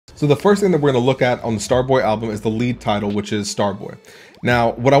So the first thing that we're going to look at on the Starboy album is the lead title, which is Starboy.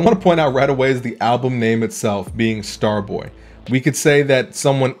 Now, what I want to point out right away is the album name itself being Starboy. We could say that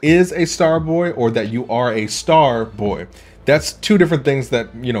someone is a Starboy or that you are a star boy. That's two different things that,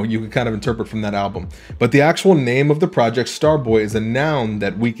 you can kind of interpret from that album. But the actual name of the project, Starboy, is a noun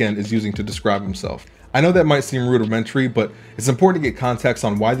that Weeknd is using to describe himself. I know that might seem rudimentary, but it's important to get context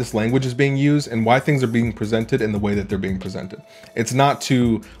on why this language is being used and why things are being presented in the way that they're being presented. It's not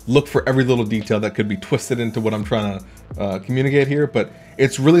to look for every little detail that could be twisted into what I'm trying to communicate here, but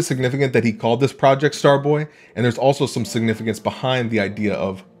it's really significant that he called this project Starboy, and there's also some significance behind the idea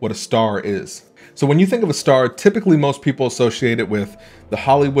of what a star is. So when you think of a star, typically most people associate it with the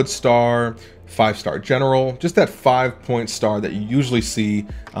Hollywood star, 5-star general, just that 5-point star that you usually see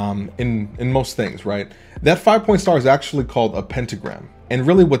in most things, right? That 5-point star is actually called a pentagram. And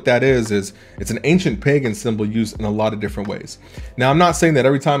really what that is it's an ancient pagan symbol used in a lot of different ways. Now, I'm not saying that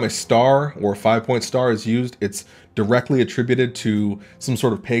every time a star or a 5-point star is used, it's directly attributed to some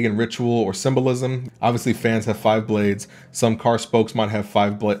sort of pagan ritual or symbolism. Obviously, fans have 5 blades. Some car spokes might have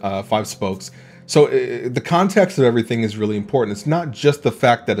 5 spokes. So the context of everything is really important. It's not just the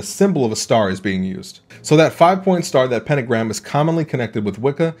fact that a symbol of a star is being used. So that 5-point star, that pentagram, is commonly connected with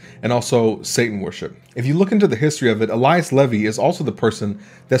Wicca and also Satan worship. If you look into the history of it, Elias Levy is also the person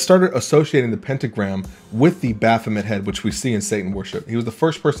that started associating the pentagram with the Baphomet head, which we see in Satan worship. He was the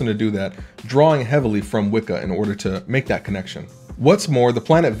first person to do that, drawing heavily from Wicca in order to make that connection. What's more, the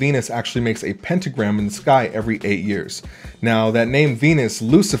planet Venus actually makes a pentagram in the sky every 8 years. Now, that name Venus,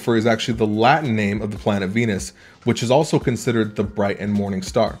 Lucifer, is actually the Latin name of the planet Venus, which is also considered the bright and morning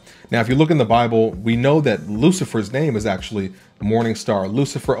star. Now, if you look in the Bible, we know that Lucifer's name is actually morning star.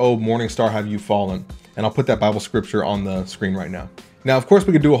 Lucifer, oh, morning star, have you fallen? And I'll put that Bible scripture on the screen right now. Now, of course,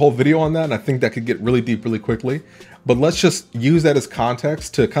 we could do a whole video on that, and I think that could get really deep really quickly. But let's just use that as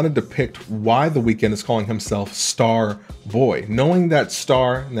context to kind of depict why the Weeknd is calling himself Star Boy. Knowing that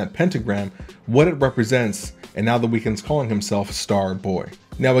star and that pentagram, what it represents, and now the Weeknd's calling himself Star Boy.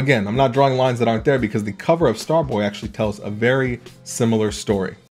 Now, again, I'm not drawing lines that aren't there because the cover of Starboy actually tells a very similar story.